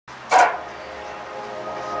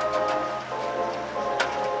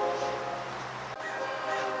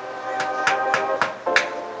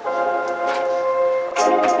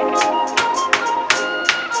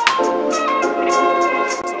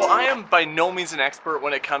by no means an expert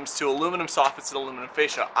when it comes to aluminum soffits and aluminum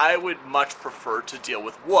fascia. I would much prefer to deal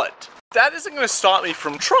with wood. That isn't going to stop me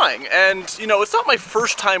from trying, and you know, it's not my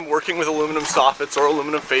first time working with aluminum soffits or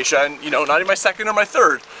aluminum fascia, and you know, not even my second or my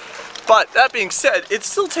third. But that being said, it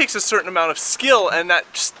still takes a certain amount of skill and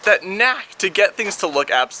that knack to get things to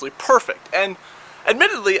look absolutely perfect. And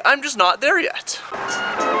admittedly, I'm just not there yet.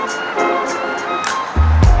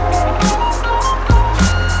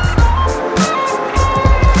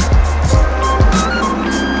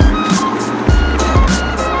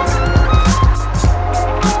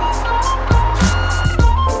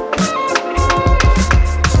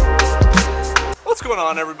 What's going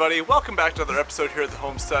on, everybody? Welcome back to another episode here at the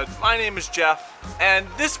Homestead. My name is Jeff, and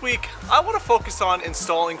this week I want to focus on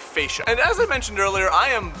installing fascia. And as I mentioned earlier, I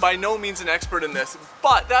am by no means an expert in this,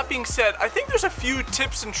 but that being said, I think there's a few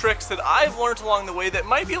tips and tricks that I've learned along the way that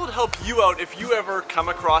might be able to help you out if you ever come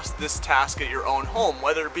across this task at your own home,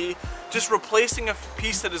 whether it be just replacing a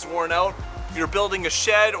piece that is worn out, you're building a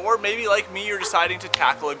shed, or maybe like me, you're deciding to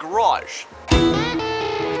tackle a garage.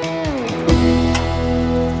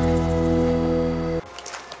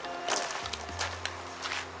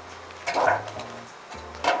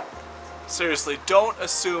 Seriously, don't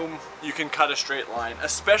assume you can cut a straight line,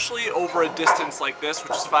 especially over a distance like this,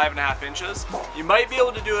 which is 5.5 inches. You might be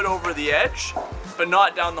able to do it over the edge, but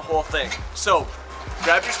not down the whole thing. So,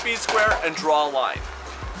 grab your speed square and draw a line.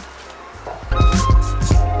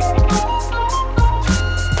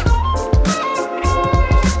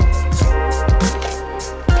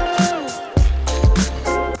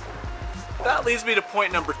 That leads me to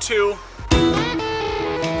point number 2.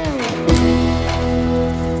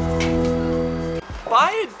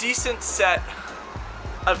 Buy a decent set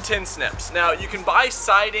of tin snips. Now, you can buy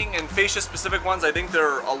siding and fascia specific ones. I think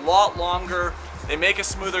they're a lot longer. They make a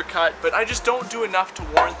smoother cut, but I just don't do enough to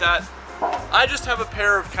warrant that. I just have a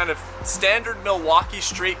pair of kind of standard Milwaukee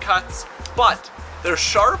straight cuts, but they're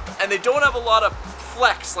sharp and they don't have a lot of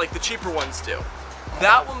flex like the cheaper ones do.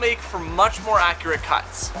 That will make for much more accurate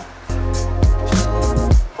cuts.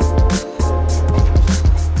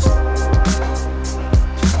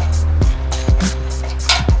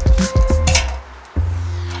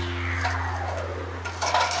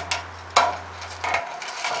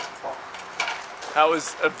 That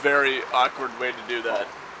was a very awkward way to do that,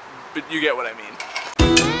 but you get what I mean.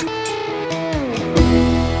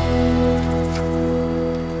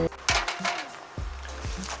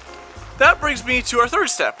 That brings me to our third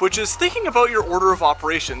step, which is thinking about your order of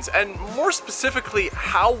operations, and more specifically,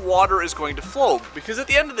 how water is going to flow. Because at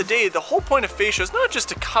the end of the day, the whole point of fascia is not just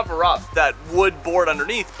to cover up that wood board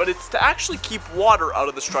underneath, but it's to actually keep water out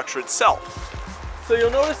of the structure itself. So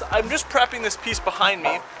you'll notice I'm just prepping this piece behind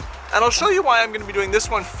me, and I'll show you why I'm going to be doing this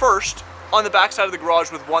one first on the back side of the garage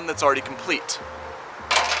with one that's already complete.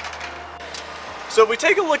 So if we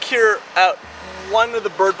take a look here at one of the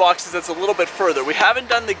bird boxes that's a little bit further, we haven't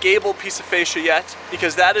done the gable piece of fascia yet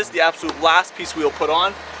because that is the absolute last piece we'll put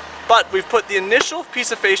on, but we've put the initial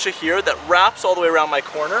piece of fascia here that wraps all the way around my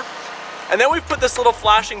corner, and then we've put this little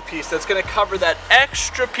flashing piece that's going to cover that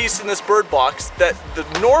extra piece in this bird box that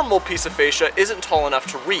the normal piece of fascia isn't tall enough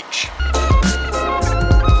to reach.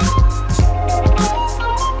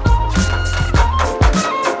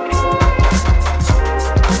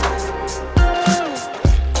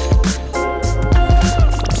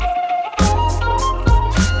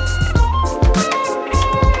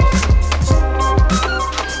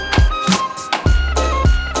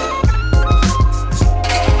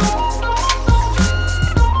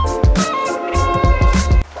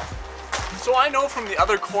 From the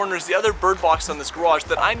other corners, the other bird box on this garage,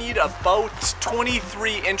 that I need about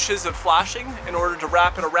 23 inches of flashing in order to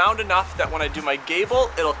wrap it around enough that when I do my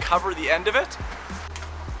gable, it'll cover the end of it.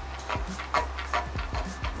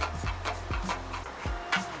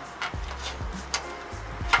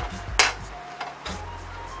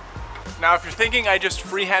 Now, if you're thinking I just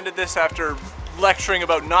freehanded this after lecturing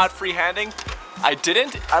about not freehanding, I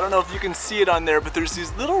didn't. I don't know if you can see it on there, but there's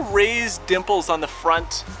these little raised dimples on the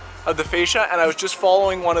front of the fascia, and I was just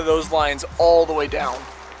following one of those lines all the way down.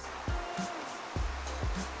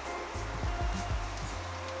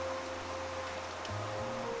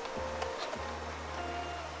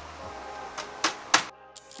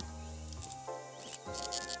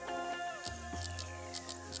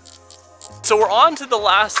 So we're on to the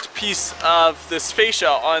last piece of this fascia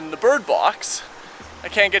on the bird box. I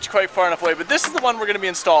can't get you quite far enough away, but this is the one we're going to be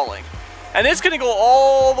installing. And it's going to go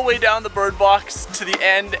all the way down the bird box to the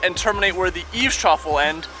end and terminate where the eaves trough will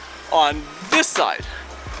end on this side.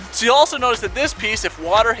 So you'll also notice that this piece, if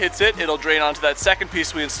water hits it, it'll drain onto that second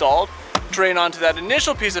piece we installed, drain onto that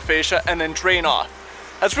initial piece of fascia, and then drain off.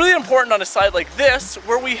 That's really important on a side like this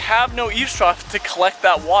where we have no eaves trough to collect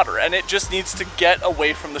that water, and it just needs to get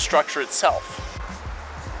away from the structure itself.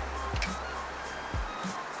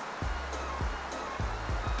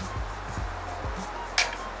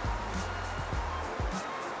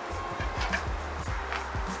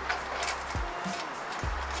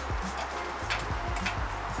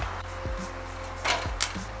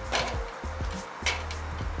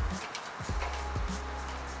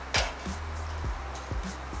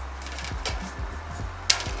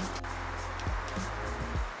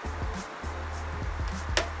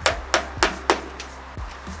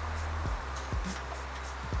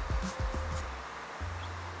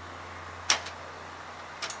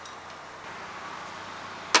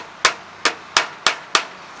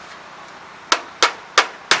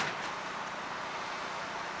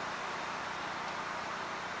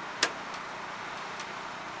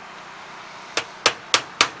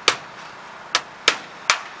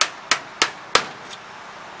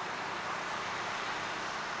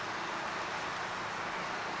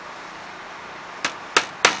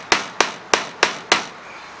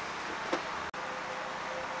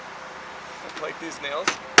 Like these nails.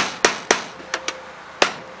 The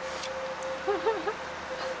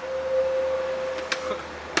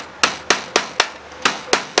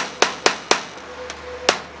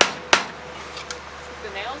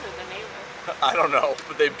nails or the neighbor? I don't know,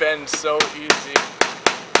 but they bend so easy.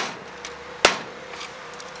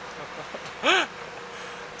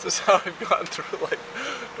 This is how I've gone through like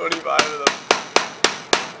 25 of them.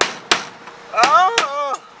 Ah!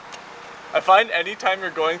 I find anytime you're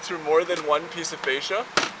going through more than one piece of fascia,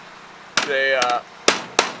 they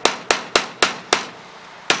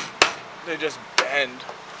just bend.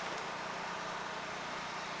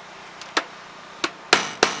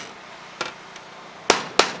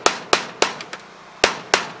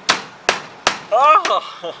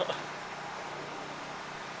 Oh!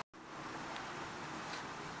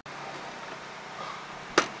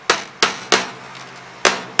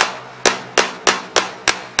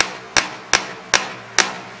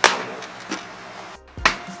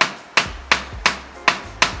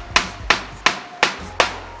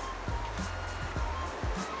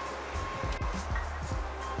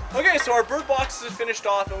 Okay, so our bird box is finished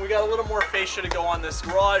off and we got a little more fascia to go on this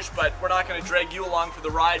garage, but we're not going to drag you along for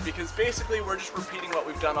the ride because basically we're just repeating what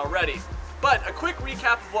we've done already. But a quick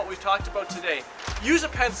recap of what we've talked about today. Use a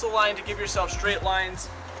pencil line to give yourself straight lines.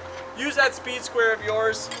 Use that speed square of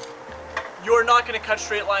yours. You're not going to cut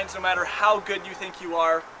straight lines no matter how good you think you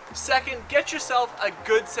are. Second, get yourself a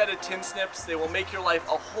good set of tin snips. They will make your life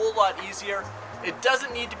a whole lot easier. It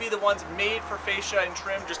doesn't need to be the ones made for fascia and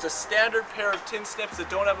trim. Just a standard pair of tin snips that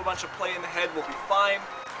don't have a bunch of play in the head will be fine.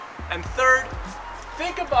 And third,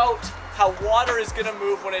 think about how water is going to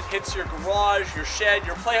move when it hits your garage, your shed,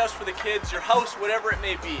 your playhouse for the kids, your house, whatever it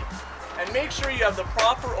may be. And make sure you have the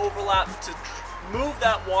proper overlap to move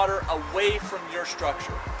that water away from your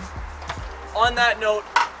structure. On that note,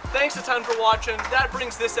 thanks a ton for watching. That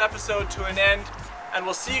brings this episode to an end, and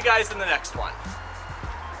we'll see you guys in the next one.